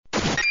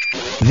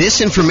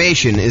This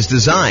information is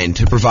designed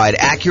to provide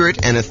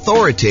accurate and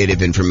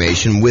authoritative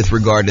information with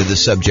regard to the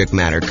subject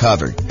matter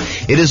covered.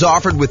 It is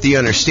offered with the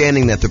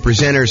understanding that the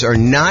presenters are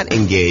not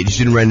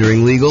engaged in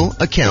rendering legal,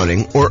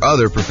 accounting, or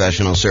other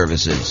professional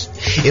services.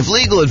 If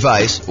legal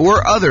advice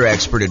or other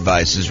expert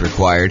advice is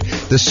required,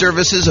 the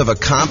services of a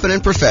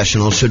competent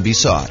professional should be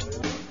sought.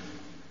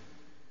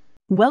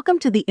 Welcome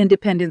to the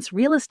Independence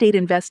Real Estate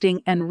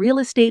Investing and Real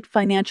Estate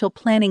Financial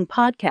Planning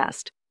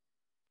Podcast.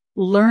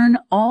 Learn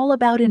all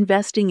about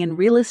investing in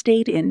real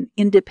estate in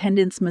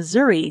Independence,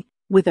 Missouri,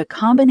 with a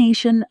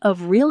combination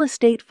of real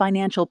estate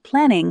financial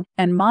planning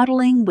and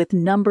modeling with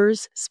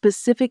numbers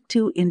specific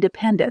to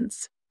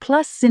Independence,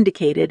 plus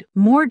syndicated,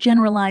 more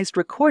generalized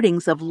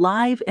recordings of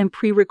live and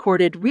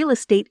pre-recorded real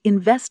estate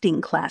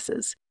investing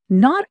classes,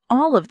 not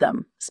all of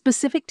them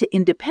specific to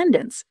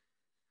Independence.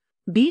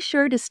 Be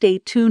sure to stay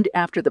tuned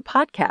after the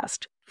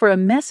podcast for a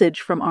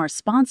message from our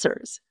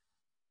sponsors.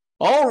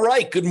 All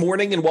right, good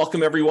morning and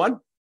welcome everyone.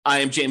 I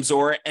am James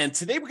Orr, and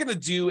today we're going to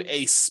do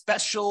a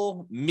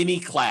special mini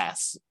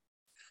class.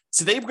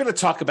 Today we're going to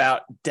talk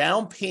about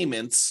down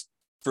payments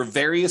for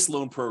various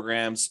loan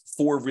programs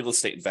for real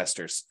estate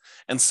investors.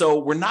 And so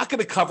we're not going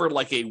to cover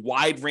like a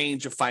wide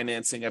range of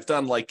financing. I've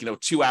done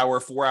 2-hour,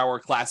 4-hour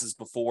classes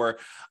before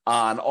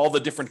on all the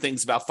different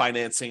things about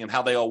financing and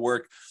how they all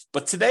work.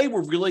 But today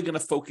we're really going to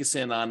focus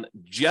in on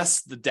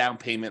just the down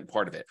payment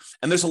part of it.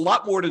 And there's a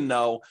lot more to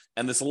know,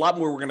 and there's a lot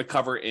more we're going to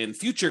cover in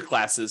future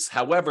classes.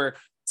 However,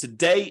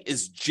 today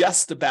is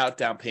just about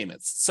down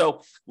payments.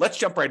 So let's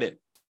jump right in.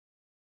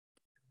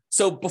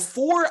 So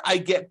before I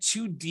get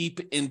too deep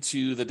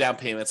into the down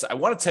payments, I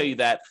want to tell you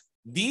that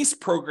these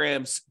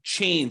programs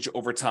change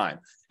over time.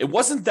 It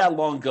wasn't that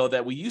long ago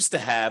that we used to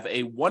have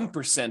a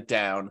 1%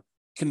 down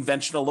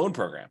conventional loan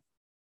program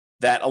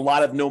that a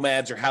lot of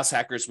nomads or house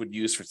hackers would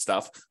use for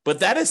stuff,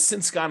 but that has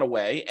since gone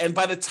away. And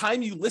by the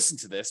time you listen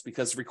to this,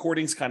 because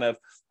recordings kind of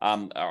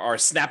are a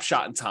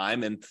snapshot in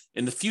time, and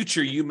in the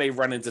future, you may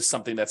run into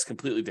something that's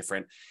completely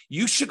different,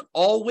 you should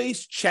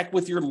always check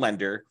with your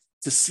lender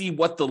to see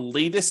what the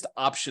latest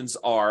options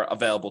are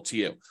available to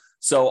you.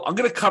 So I'm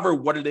going to cover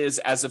what it is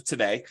as of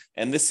today,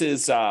 and this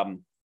is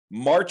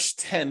March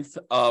 10th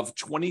of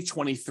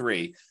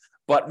 2023,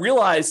 but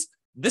realize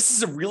this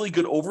is a really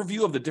good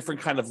overview of the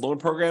different kind of loan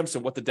programs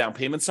and what the down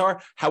payments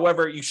are.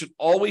 However, you should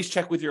always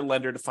check with your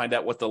lender to find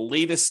out what the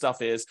latest stuff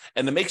is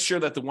and to make sure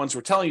that the ones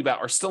we're telling you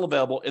about are still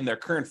available in their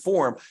current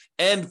form,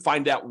 and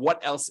find out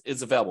what else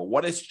is available,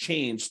 what has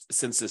changed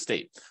since this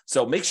date.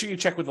 So make sure you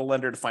check with the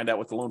lender to find out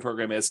what the loan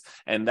program is,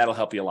 and that'll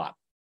help you a lot.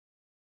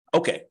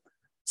 Okay.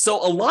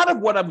 So a lot of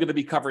what I'm going to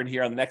be covering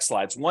here on the next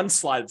slides, one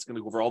slide is going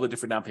to go over all the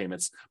different down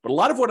payments, but a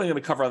lot of what I'm going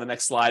to cover on the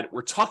next slide,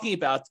 we're talking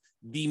about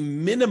the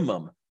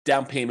minimum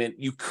down payment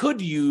you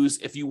could use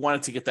if you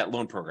wanted to get that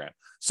loan program.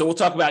 So we'll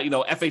talk about,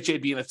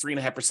 FHA being a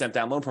 3.5%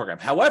 down loan program.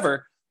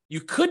 However,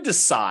 you could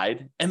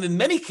decide, and in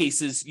many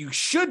cases, you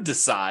should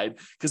decide,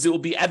 because it will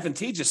be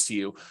advantageous to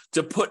you,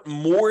 to put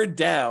more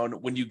down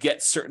when you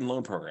get certain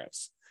loan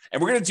programs. And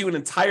we're going to do an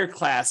entire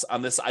class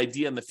on this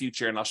idea in the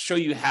future, and I'll show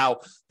you how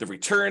the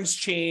returns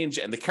change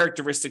and the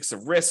characteristics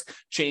of risk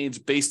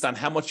change based on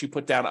how much you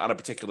put down on a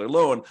particular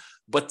loan.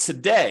 But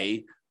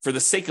today, for the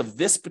sake of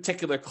this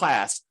particular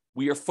class,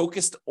 we are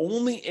focused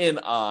only in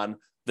on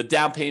the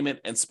down payment,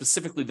 and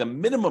specifically the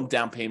minimum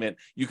down payment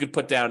you could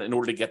put down in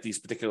order to get these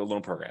particular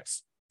loan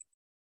programs.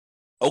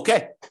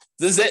 Okay,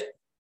 this is it.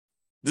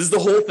 This is the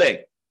whole thing.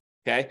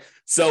 Okay,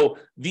 so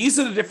these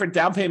are the different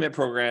down payment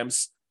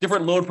programs,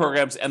 different loan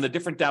programs, and the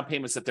different down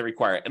payments that they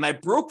require. And I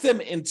broke them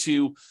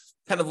into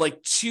kind of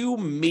like two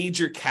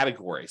major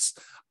categories.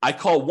 I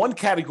call one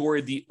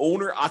category the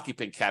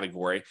owner-occupant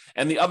category,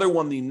 and the other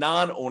one the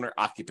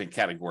non-owner-occupant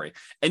category.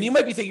 And you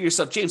might be thinking to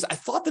yourself, James, I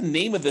thought the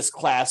name of this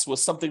class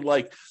was something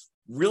like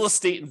real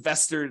estate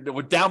investor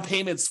with down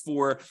payments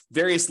for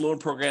various loan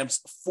programs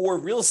for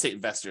real estate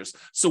investors.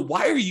 So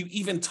why are you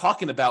even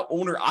talking about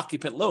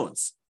owner-occupant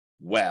loans?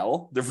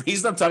 Well, the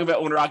reason I'm talking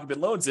about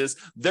owner-occupant loans is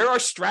there are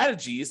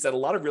strategies that a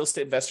lot of real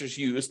estate investors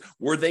use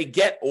where they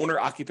get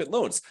owner-occupant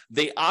loans.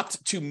 They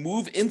opt to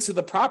move into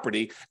the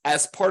property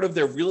as part of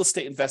their real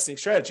estate investing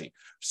strategy.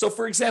 So,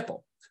 for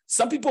example,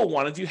 some people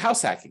want to do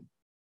house hacking.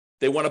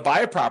 They want to buy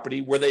a property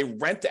where they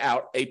rent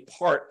out a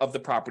part of the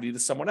property to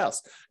someone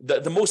else.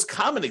 The most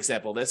common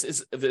example of this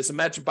is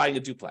imagine buying a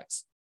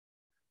duplex.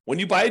 When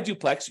you buy a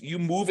duplex, you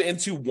move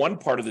into one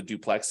part of the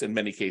duplex in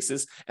many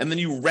cases, and then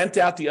you rent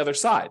out the other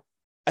side.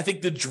 I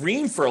think the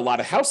dream for a lot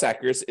of house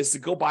hackers is to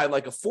go buy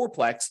like a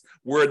fourplex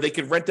where they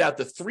could rent out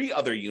the 3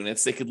 other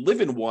units, they could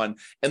live in one,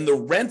 and the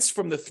rents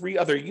from the 3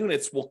 other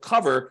units will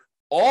cover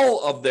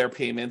all of their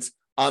payments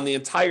on the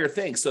entire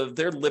thing, so that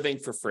they're living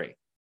for free.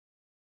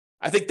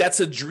 I think that's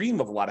a dream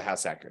of a lot of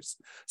house hackers.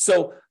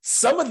 So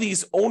some of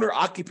these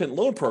owner-occupant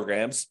loan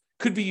programs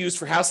could be used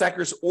for house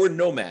hackers or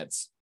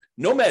nomads.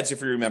 Nomads, if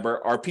you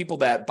remember, are people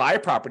that buy a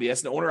property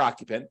as an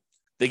owner-occupant.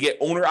 They get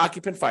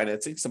owner-occupant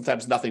financing,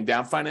 sometimes nothing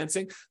down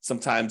financing,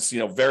 sometimes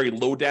very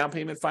low down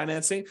payment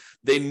financing.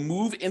 They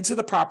move into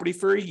the property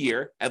for a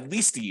year, at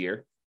least a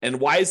year. And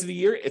why is it a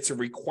year? It's a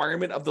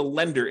requirement of the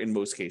lender in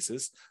most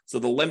cases. So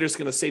the lender's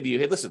going to say to you,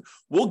 hey, listen,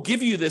 we'll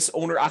give you this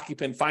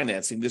owner-occupant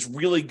financing, this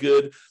really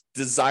good,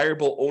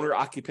 desirable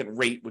owner-occupant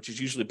rate, which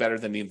is usually better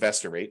than the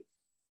investor rate.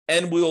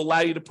 And we'll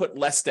allow you to put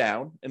less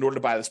down in order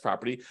to buy this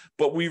property.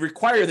 But we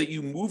require that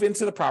you move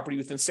into the property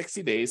within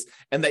 60 days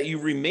and that you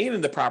remain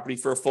in the property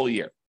for a full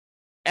year.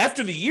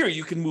 After the year,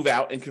 you can move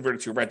out and convert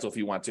it to a rental if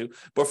you want to.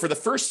 But for the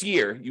first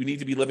year, you need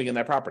to be living in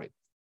that property.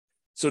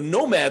 So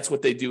nomads,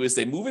 what they do is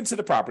they move into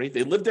the property,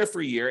 they live there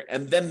for a year,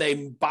 and then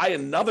they buy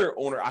another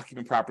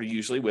owner-occupant property,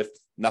 usually with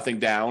nothing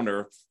down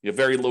or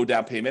very low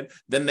down payment.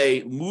 Then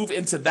they move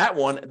into that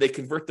one, they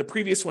convert the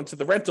previous one to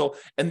the rental,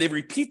 and they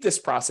repeat this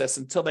process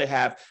until they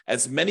have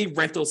as many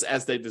rentals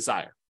as they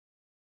desire.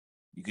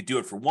 You could do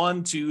it for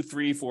 1, 2,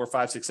 3, 4,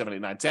 5, 6, 7,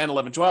 8, 9, 10,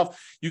 11, 12.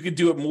 You could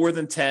do it more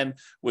than 10,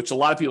 which a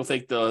lot of people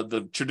think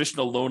the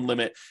traditional loan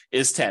limit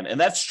is 10. And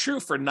that's true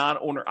for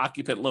non-owner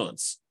occupant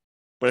loans.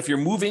 But if you're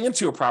moving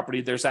into a property,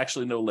 there's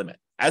actually no limit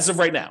as of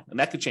right now. And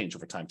that could change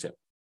over time too.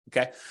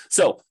 Okay.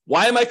 So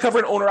why am I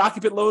covering owner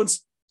occupant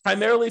loans?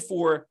 Primarily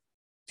for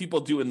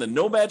people doing the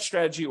nomad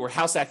strategy or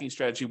house hacking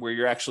strategy, where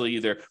you're actually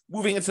either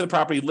moving into the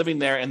property, living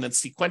there, and then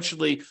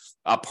sequentially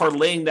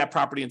parlaying that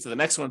property into the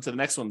next one, to the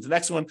next one, to the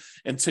next one,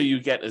 until you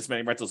get as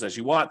many rentals as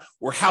you want.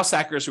 Or house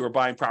hackers who are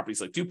buying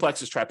properties like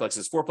duplexes,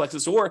 triplexes,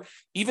 fourplexes, or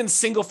even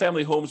single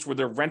family homes where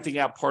they're renting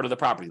out part of the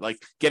property,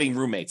 like getting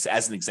roommates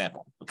as an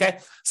example. Okay.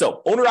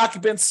 So owner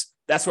occupants,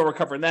 that's where we're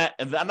covering that.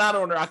 And the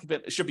non-owner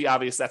occupant, it should be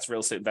obvious. That's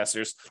real estate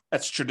investors.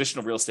 That's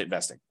traditional real estate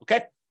investing.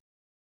 Okay.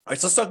 All right,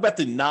 so let's talk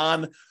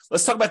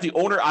about the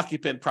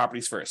owner-occupant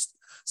properties first.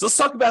 So let's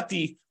talk about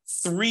the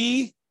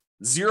 3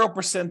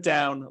 0%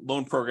 down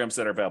loan programs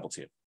that are available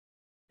to you.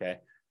 Okay,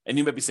 and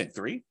you might be saying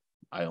 3.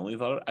 I only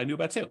thought I knew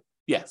about 2.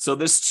 Yeah, so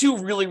there's 2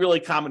 really, really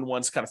common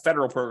ones, kind of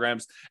federal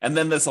programs, and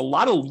then there's a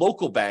lot of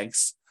local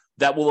banks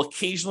that will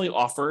occasionally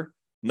offer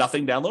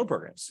nothing down loan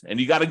programs, and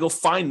you got to go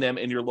find them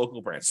in your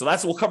local branch. So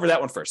we'll cover that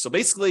one first. So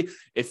basically,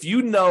 if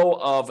you know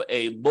of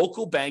a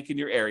local bank in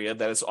your area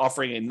that is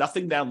offering a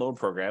nothing down loan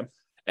program,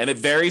 and it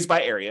varies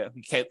by area.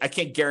 I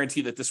can't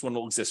guarantee that this one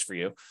will exist for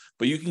you,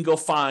 but you can go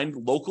find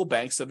local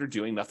banks that are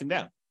doing nothing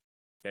down.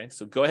 Okay,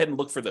 so go ahead and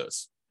look for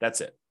those.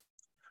 That's it.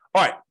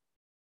 All right.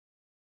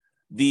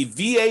 The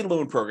VA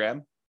loan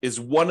program is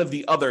one of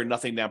the other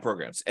nothing down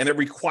programs, and it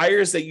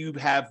requires that you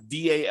have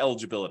VA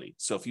eligibility.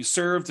 So if you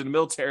served in the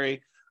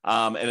military,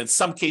 and in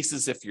some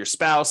cases, if your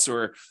spouse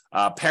or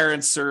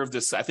parents served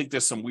this, I think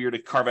there's some weird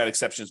carve-out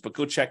exceptions, but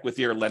go check with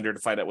your lender to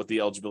find out what the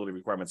eligibility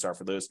requirements are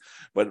for those.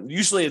 But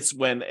usually it's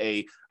when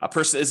a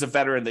person is a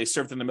veteran, they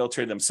served in the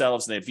military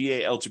themselves, and they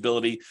have VA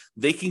eligibility,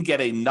 they can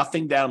get a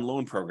nothing down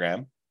loan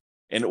program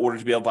in order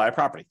to be able to buy a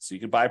property. So you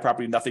can buy a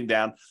property, nothing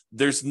down.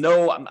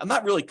 I'm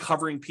not really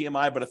covering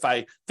PMI, but if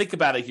I think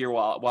about it here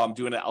while I'm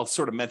doing it, I'll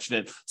sort of mention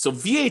it. So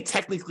VA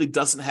technically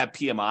doesn't have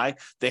PMI.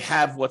 They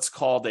have what's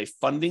called a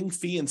funding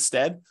fee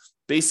instead.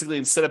 Basically,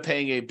 instead of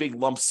paying a big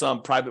lump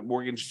sum private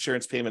mortgage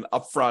insurance payment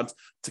upfront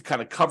to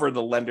kind of cover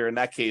the lender, in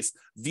that case,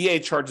 VA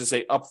charges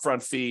a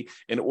upfront fee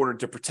in order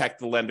to protect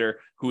the lender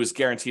who is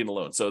guaranteeing the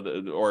loan. So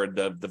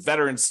the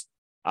Veterans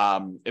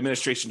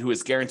Administration who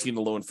is guaranteeing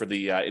the loan for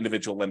the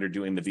individual lender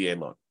doing the VA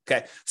loan.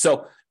 Okay,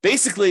 so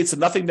basically it's a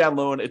nothing down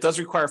loan. It does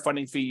require a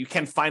funding fee. You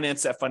can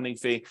finance that funding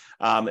fee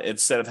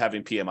instead of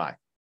having PMI.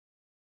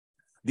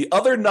 The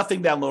other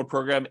nothing down loan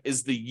program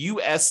is the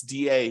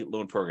USDA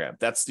loan program.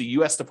 That's the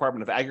U.S.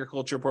 Department of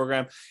Agriculture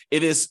program.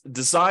 It is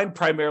designed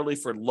primarily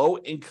for low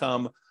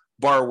income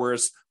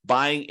borrowers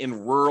buying in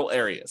rural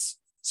areas.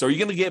 So are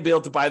you going to be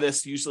able to buy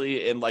this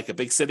usually in like a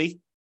big city?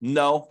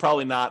 No,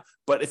 probably not.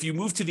 But if you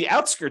move to the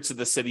outskirts of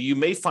the city, you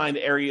may find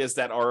areas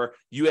that are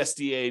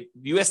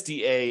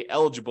USDA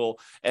eligible.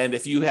 And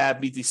if you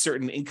meet these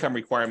certain income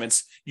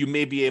requirements, you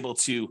may be able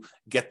to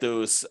get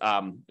those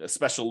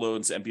special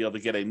loans and be able to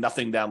get a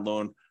nothing down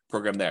loan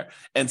program there.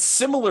 And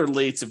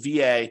similarly to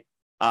VA,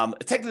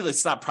 technically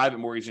it's not private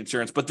mortgage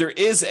insurance, but there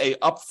is a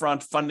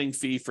upfront funding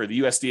fee for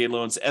the USDA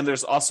loans. And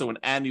there's also an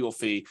annual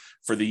fee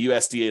for the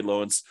USDA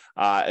loans.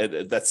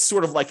 That's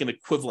sort of like an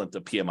equivalent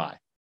of PMI.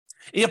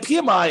 Yeah,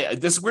 PMI,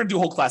 we're going to do a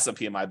whole class on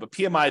PMI, but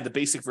PMI, the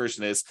basic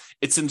version is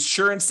it's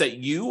insurance that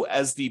you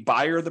as the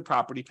buyer of the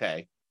property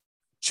pay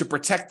to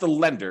protect the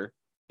lender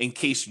in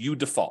case you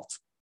default.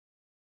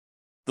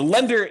 The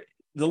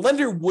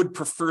lender would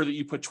prefer that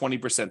you put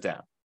 20%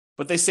 down,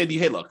 but they say to you,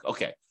 hey, look,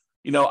 okay,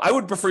 I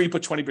would prefer you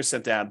put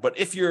 20% down, but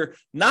if you're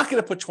not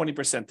going to put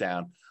 20%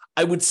 down,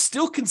 I would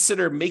still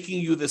consider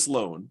making you this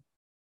loan,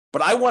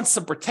 but I want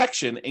some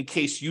protection in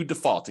case you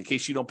default, in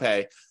case you don't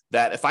pay,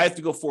 that if I have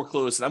to go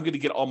foreclose, and I'm going to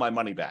get all my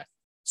money back.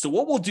 So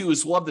what we'll do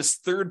is we'll have this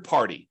third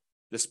party,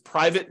 this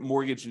private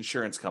mortgage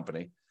insurance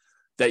company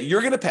that you're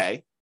going to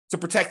pay to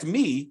protect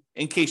me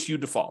in case you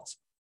default.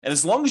 And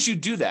as long as you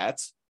do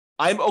that,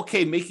 I'm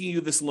okay making you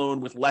this loan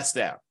with less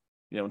down.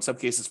 In some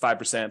cases,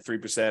 5%,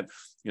 3%,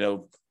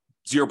 0%,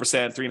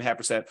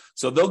 3.5%.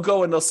 So they'll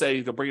go and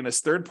they'll bring in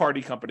this third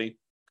party company,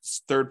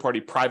 third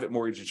party private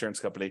mortgage insurance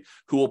company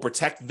who will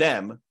protect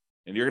them,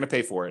 and you're going to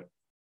pay for it,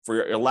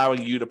 for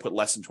allowing you to put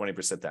less than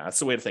 20% down. That's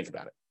the way to think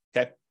about it.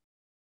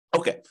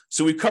 Okay,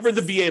 so we've covered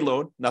the VA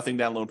loan, nothing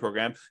down loan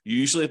program. You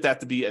usually have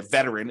to be a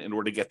veteran in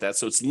order to get that,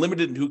 so it's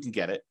limited in who can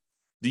get it.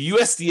 The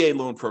USDA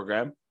loan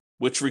program,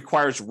 which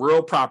requires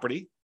rural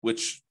property,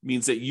 which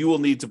means that you will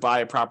need to buy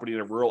a property in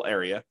a rural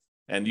area.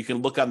 And you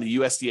can look on the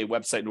USDA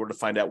website in order to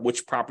find out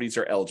which properties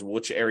are eligible,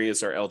 which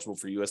areas are eligible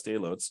for USDA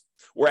loans,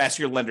 or ask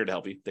your lender to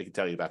help you. They can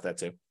tell you about that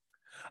too.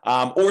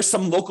 Or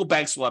some local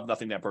banks will have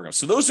nothing down programs.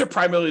 So those are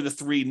primarily the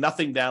three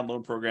nothing down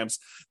loan programs.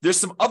 There's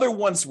some other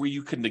ones where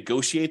you can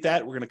negotiate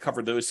that. We're going to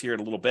cover those here in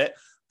a little bit,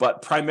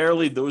 but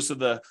primarily those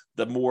are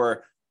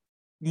the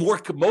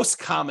most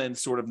common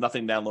sort of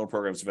nothing down loan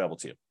programs available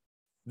to you.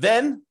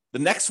 Then the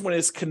next one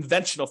is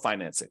conventional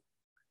financing.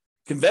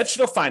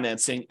 Conventional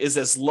financing is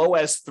as low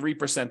as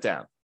 3%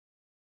 down.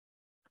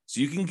 So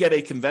you can get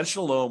a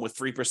conventional loan with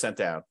 3%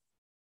 down.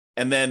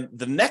 And then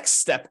the next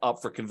step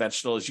up for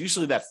conventional is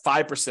usually that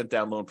 5%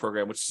 down loan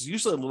program, which is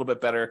usually a little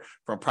bit better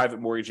from private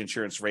mortgage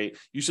insurance rate,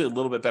 usually a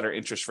little bit better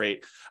interest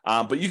rate.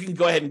 But you can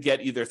go ahead and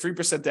get either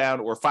 3%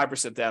 down or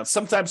 5% down.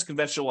 Sometimes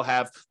conventional will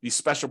have these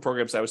special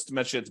programs. I was to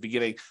mention at the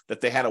beginning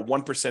that they had a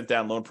 1%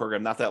 down loan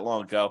program not that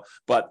long ago,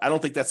 but I don't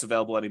think that's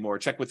available anymore.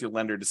 Check with your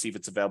lender to see if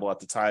it's available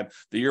at the time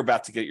that you're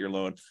about to get your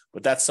loan,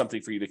 but that's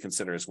something for you to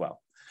consider as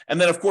well. And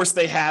then, of course,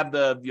 they have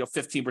the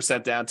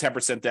 15% down,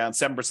 10% down,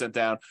 7%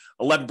 down,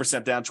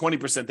 11% down,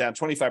 20% down,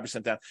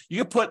 25% down.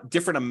 You can put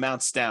different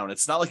amounts down.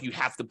 It's not like you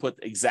have to put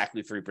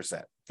exactly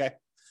 3%. Okay.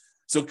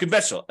 So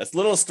conventional, as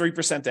little as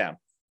 3% down.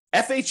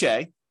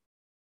 FHA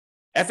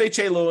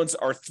loans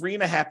are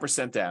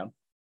 3.5% down.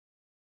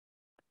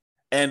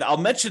 And I'll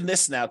mention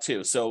this now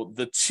too. So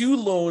the two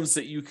loans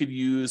that you could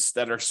use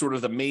that are sort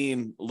of the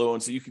main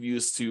loans that you could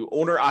use to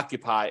owner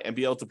occupy and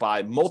be able to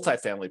buy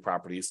multifamily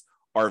properties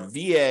are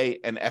VA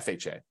and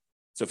FHA.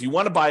 So if you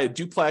want to buy a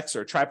duplex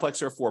or a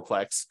triplex or a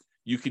fourplex,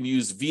 you can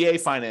use VA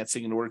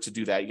financing in order to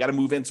do that. You got to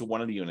move into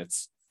one of the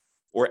units,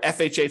 or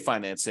FHA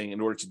financing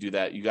in order to do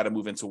that. You got to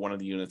move into one of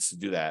the units to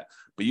do that.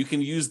 But you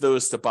can use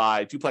those to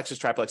buy duplexes,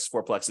 triplexes,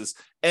 fourplexes,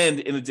 and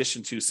in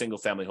addition to single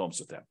family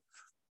homes with them.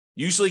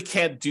 Usually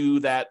can't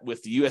do that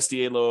with the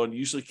USDA loan.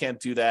 Usually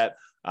can't do that.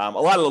 A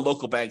lot of the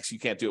local banks you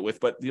can't do it with,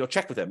 but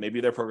check with them.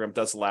 Maybe their program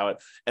does allow it.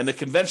 And the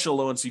conventional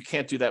loans you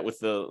can't do that with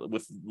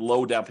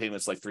low down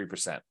payments like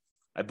 3%.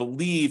 I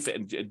believe,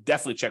 and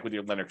definitely check with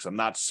your lender because I'm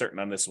not certain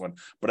on this one,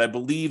 but I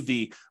believe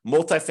the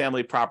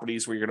multifamily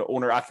properties where you're going to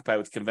owner occupy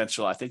with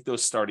conventional, I think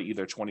those start at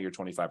either 20 or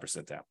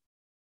 25% down.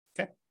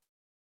 Okay,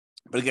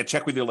 but again,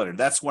 check with your lender.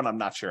 That's one I'm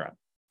not sure on.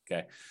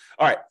 Okay.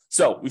 All right.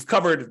 So we've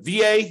covered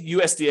VA,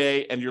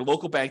 USDA, and your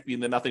local bank being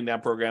the nothing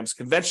down programs.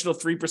 Conventional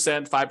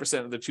 3%,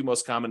 5% are the two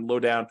most common low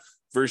down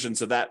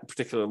versions of that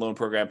particular loan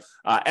program.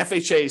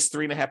 FHA is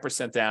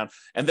 3.5% down.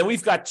 And then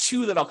we've got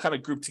two that I'll kind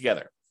of group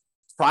together: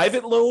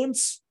 private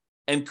loans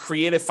and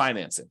creative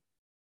financing.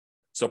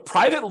 So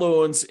private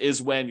loans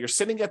is when you're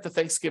sitting at the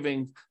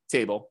Thanksgiving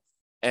table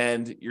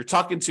and you're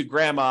talking to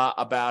grandma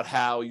about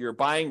how you're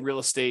buying real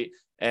estate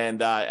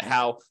and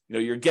how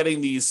you're getting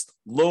these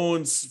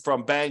loans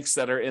from banks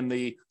that are in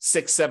the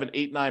 6, 7,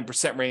 8,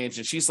 9% range.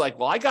 And she's like,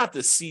 well, I got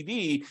this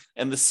CD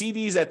and the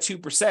CD's at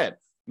 2%.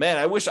 Man,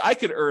 I wish I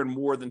could earn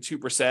more than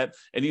 2%.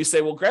 And you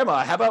say, well,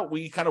 grandma, how about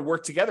we kind of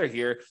work together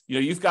here?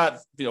 You've got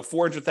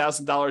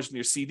 $400,000 in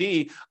your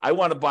CD. I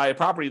want to buy a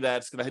property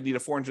that's going to need a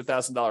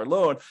 $400,000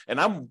 loan, and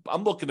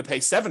I'm looking to pay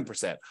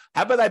 7%.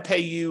 How about I pay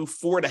you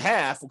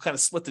 4.5%? We'll kind of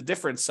split the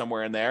difference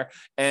somewhere in there,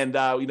 and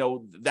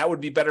that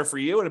would be better for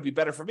you, and it'd be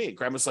better for me.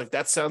 Grandma's like,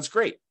 that sounds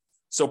great.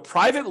 So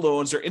private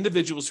loans are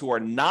individuals who are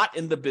not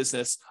in the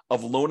business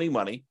of loaning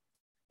money,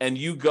 and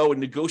you go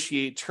and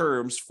negotiate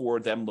terms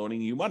for them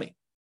loaning you money.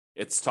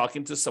 It's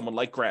talking to someone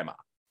like grandma.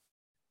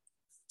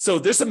 So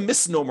there's a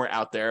misnomer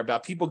out there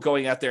about people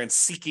going out there and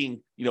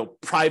seeking,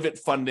 private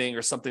funding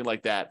or something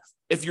like that.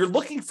 If you're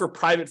looking for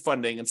private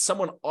funding and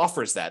someone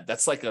offers that,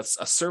 that's like a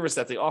service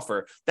that they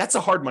offer, that's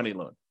a hard money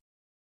loan,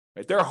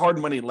 right? They're a hard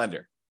money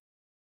lender.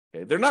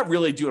 Okay? They're not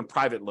really doing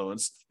private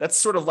loans. That's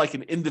sort of like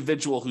an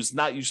individual who's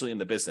not usually in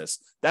the business.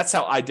 That's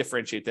how I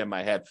differentiate them in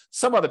my head.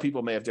 Some other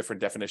people may have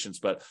different definitions,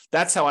 but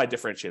that's how I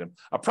differentiate them.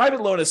 A private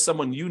loan is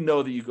someone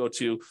that you go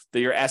to, that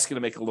you're asking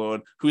to make a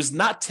loan, who's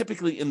not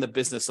typically in the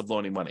business of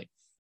loaning money.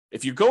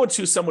 If you're going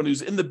to someone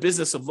who's in the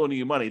business of loaning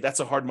you money, that's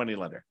a hard money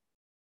lender,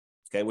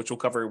 okay, which we'll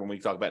cover when we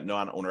talk about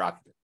non-owner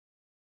occupant.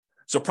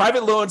 So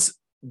private loans,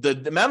 the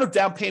amount of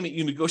down payment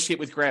you negotiate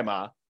with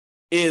grandma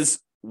is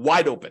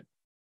wide open.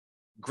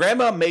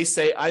 Grandma may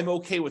say, I'm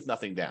okay with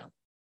nothing down.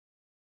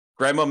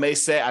 Grandma may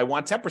say, I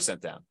want 10%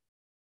 down.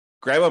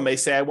 Grandma may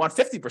say, I want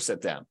 50%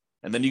 down.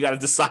 And then you got to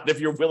decide if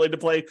you're willing to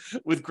play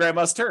with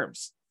grandma's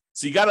terms.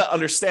 So you got to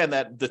understand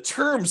that the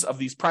terms of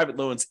these private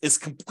loans is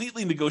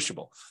completely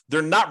negotiable.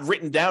 They're not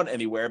written down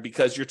anywhere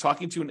because you're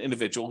talking to an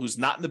individual who's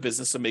not in the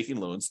business of making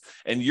loans,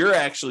 and you're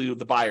actually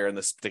the buyer in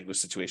this particular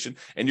situation,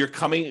 and you're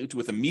coming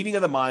with a meeting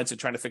of the minds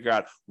and trying to figure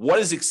out what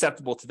is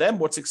acceptable to them,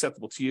 what's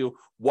acceptable to you,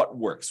 what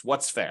works,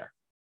 what's fair.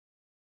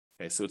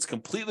 Okay, so it's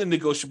completely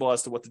negotiable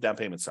as to what the down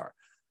payments are.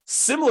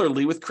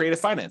 Similarly with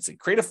creative financing.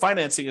 Creative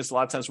financing is a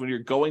lot of times when you're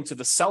going to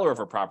the seller of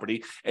a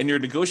property and you're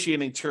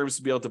negotiating terms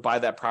to be able to buy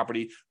that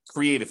property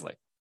creatively.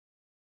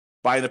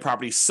 Buying the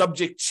property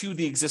subject to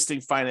the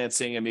existing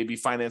financing and maybe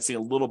financing a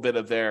little bit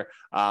of their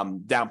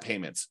down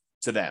payments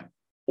to them.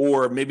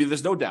 Or maybe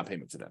there's no down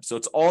payment to them. So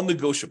it's all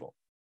negotiable.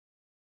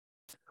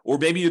 Or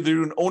maybe you're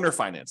doing owner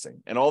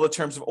financing and all the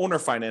terms of owner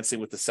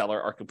financing with the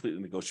seller are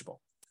completely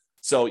negotiable.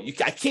 So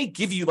I can't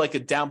give you like a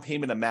down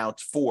payment amount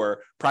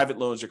for private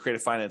loans or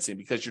creative financing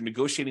because you're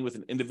negotiating with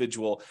an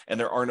individual and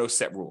there are no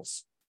set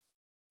rules.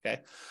 Okay.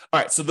 All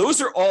right. So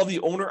those are all the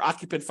owner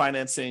occupant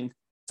financing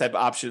type of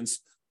options.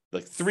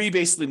 Like 3,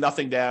 basically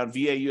nothing down,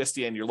 VA,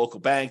 USDA, and your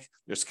local bank.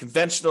 There's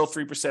conventional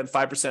 3%,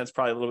 5% is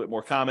probably a little bit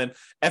more common.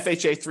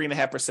 FHA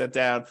 3.5%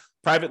 down,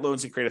 private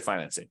loans and creative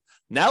financing.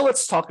 Now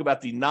let's talk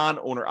about the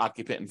non-owner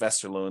occupant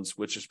investor loans,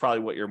 which is probably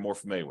what you're more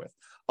familiar with.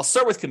 I'll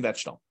start with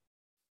conventional.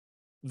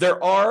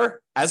 There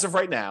are, as of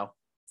right now,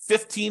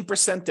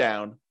 15%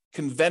 down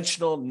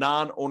conventional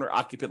non-owner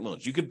occupant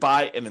loans. You could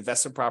buy an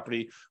investment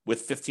property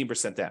with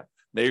 15% down.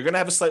 Now you're going to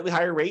have a slightly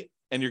higher rate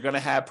and you're going to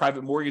have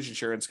private mortgage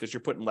insurance because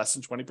you're putting less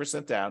than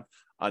 20% down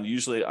on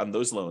usually on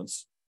those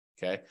loans.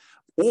 Okay.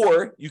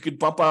 Or you could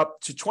bump up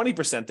to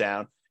 20%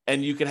 down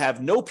and you could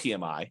have no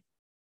PMI.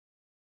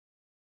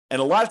 And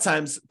a lot of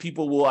times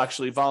people will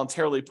actually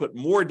voluntarily put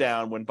more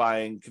down when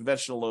buying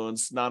conventional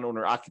loans,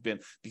 non-owner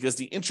occupant, because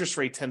the interest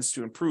rate tends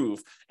to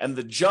improve. And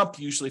the jump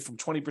usually from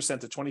 20%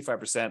 to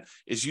 25%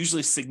 is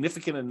usually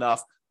significant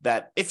enough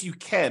that if you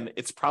can,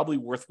 it's probably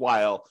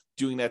worthwhile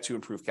doing that to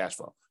improve cash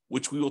flow,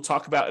 which we will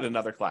talk about in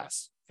another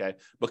class. Okay.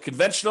 But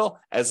conventional,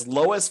 as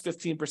low as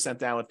 15%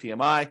 down with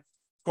PMI,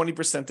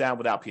 20% down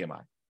without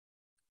PMI.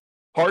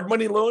 Hard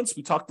money loans,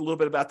 we talked a little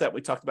bit about that.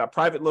 We talked about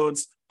private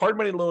loans. Hard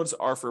money loans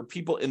are for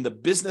people in the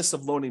business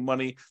of loaning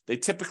money. They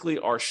typically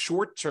are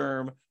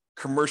short-term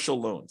commercial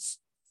loans.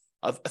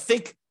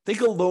 Think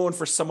a loan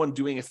for someone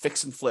doing a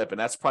fix and flip, and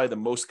that's probably the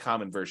most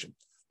common version.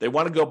 They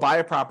want to go buy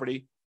a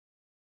property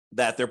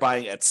that they're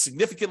buying at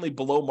significantly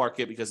below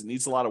market because it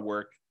needs a lot of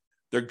work.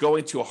 They're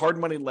going to a hard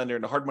money lender,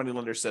 and the hard money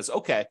lender says,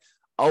 okay,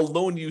 I'll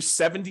loan you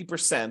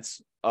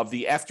 70% of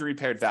the after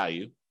repaired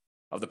value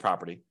of the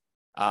property.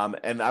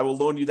 And I will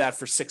loan you that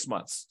for 6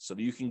 months so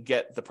that you can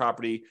get the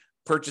property,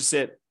 purchase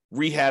it,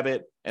 rehab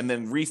it, and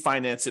then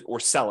refinance it or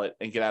sell it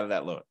and get out of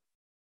that loan.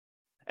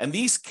 And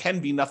these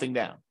can be nothing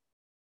down.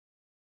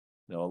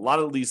 You know, a lot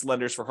of these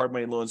lenders for hard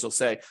money loans will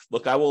say,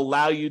 look, I will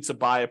allow you to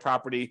buy a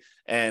property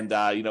and,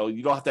 you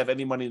don't have to have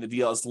any money in the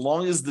deal as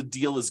long as the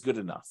deal is good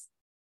enough.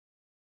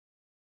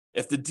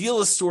 If the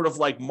deal is sort of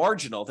like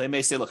marginal, they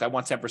may say, look, I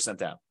want 10%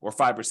 down or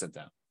 5%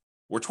 down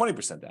or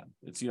 20% down.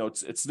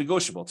 It's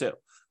negotiable too.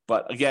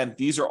 But again,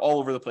 these are all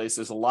over the place.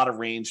 There's a lot of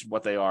range in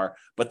what they are,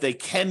 but they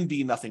can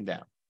be nothing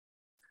down.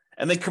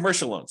 And then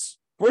commercial loans.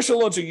 Commercial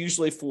loans are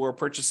usually for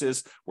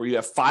purchases where you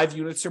have 5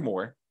 units or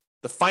more.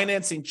 The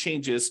financing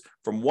changes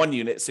from 1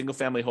 unit, single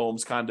family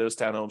homes, condos,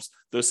 townhomes,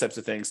 those types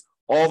of things,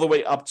 all the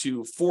way up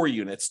to 4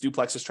 units,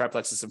 duplexes,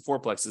 triplexes, and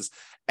fourplexes.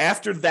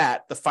 After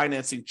that, the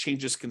financing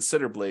changes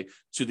considerably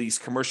to these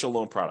commercial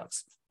loan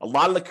products. A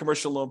lot of the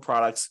commercial loan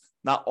products,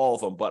 not all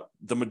of them, but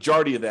the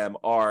majority of them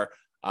are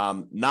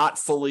not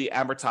fully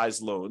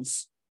amortized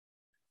loans,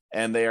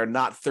 and they are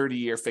not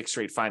 30-year fixed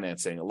rate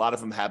financing. A lot of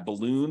them have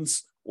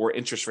balloons or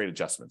interest rate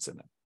adjustments in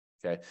them.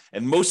 Okay.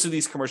 And most of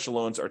these commercial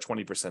loans are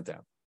 20%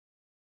 down.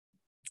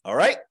 All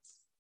right.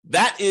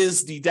 That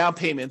is the down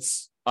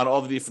payments on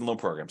all the different loan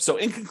programs. So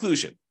in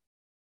conclusion,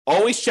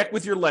 always check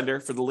with your lender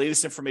for the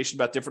latest information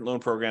about different loan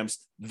programs.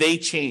 They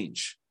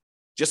change.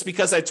 Just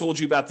because I told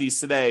you about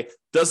these today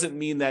doesn't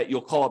mean that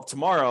you'll call up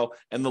tomorrow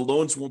and the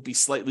loans won't be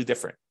slightly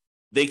different.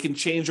 They can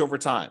change over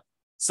time.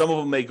 Some of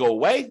them may go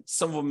away.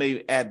 Some of them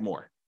may add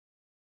more.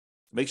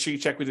 Make sure you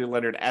check with your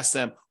lender and ask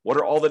them, what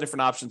are all the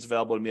different options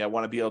available to me? I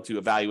want to be able to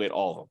evaluate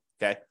all of them.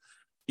 Okay.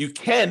 You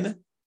can,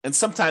 and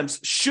sometimes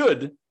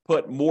should,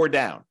 put more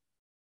down.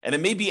 And it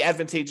may be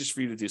advantageous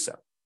for you to do so.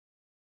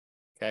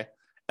 Okay.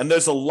 And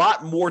there's a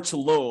lot more to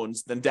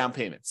loans than down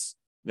payments.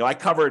 I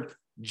covered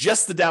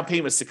just the down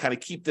payments to kind of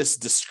keep this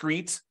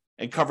discreet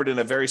and covered in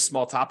a very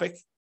small topic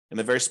in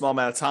a very small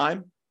amount of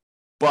time.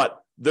 But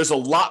there's a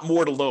lot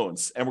more to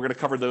loans, and we're going to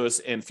cover those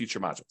in future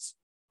modules.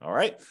 All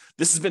right.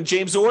 This has been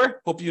James Orr.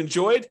 Hope you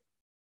enjoyed.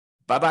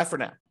 Bye-bye for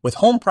now. With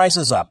home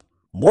prices up,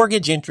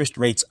 mortgage interest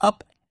rates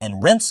up,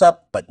 and rents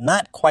up, but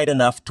not quite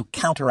enough to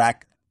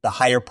counteract the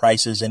higher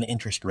prices and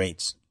interest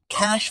rates,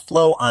 cash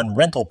flow on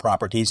rental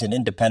properties in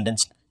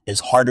Independence is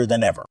harder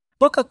than ever.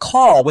 Book a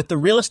call with the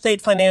Real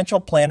Estate Financial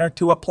Planner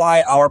to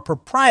apply our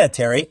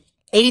proprietary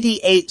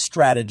 88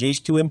 strategies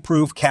to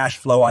improve cash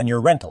flow on your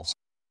rentals.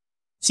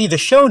 See the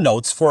show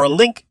notes for a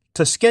link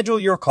to schedule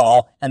your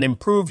call and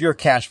improve your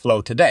cash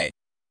flow today.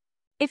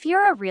 If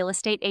you're a real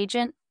estate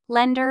agent,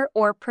 lender,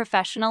 or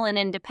professional in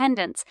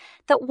Independence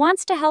that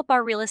wants to help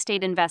our real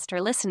estate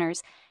investor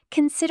listeners,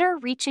 consider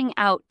reaching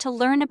out to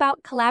learn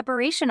about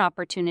collaboration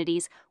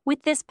opportunities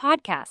with this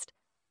podcast.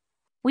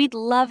 We'd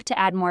love to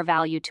add more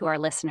value to our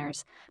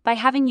listeners by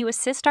having you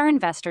assist our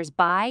investors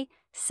buy,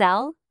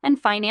 sell,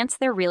 and finance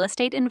their real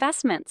estate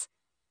investments.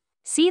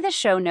 See the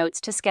show notes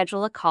to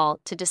schedule a call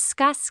to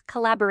discuss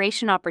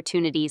collaboration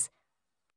opportunities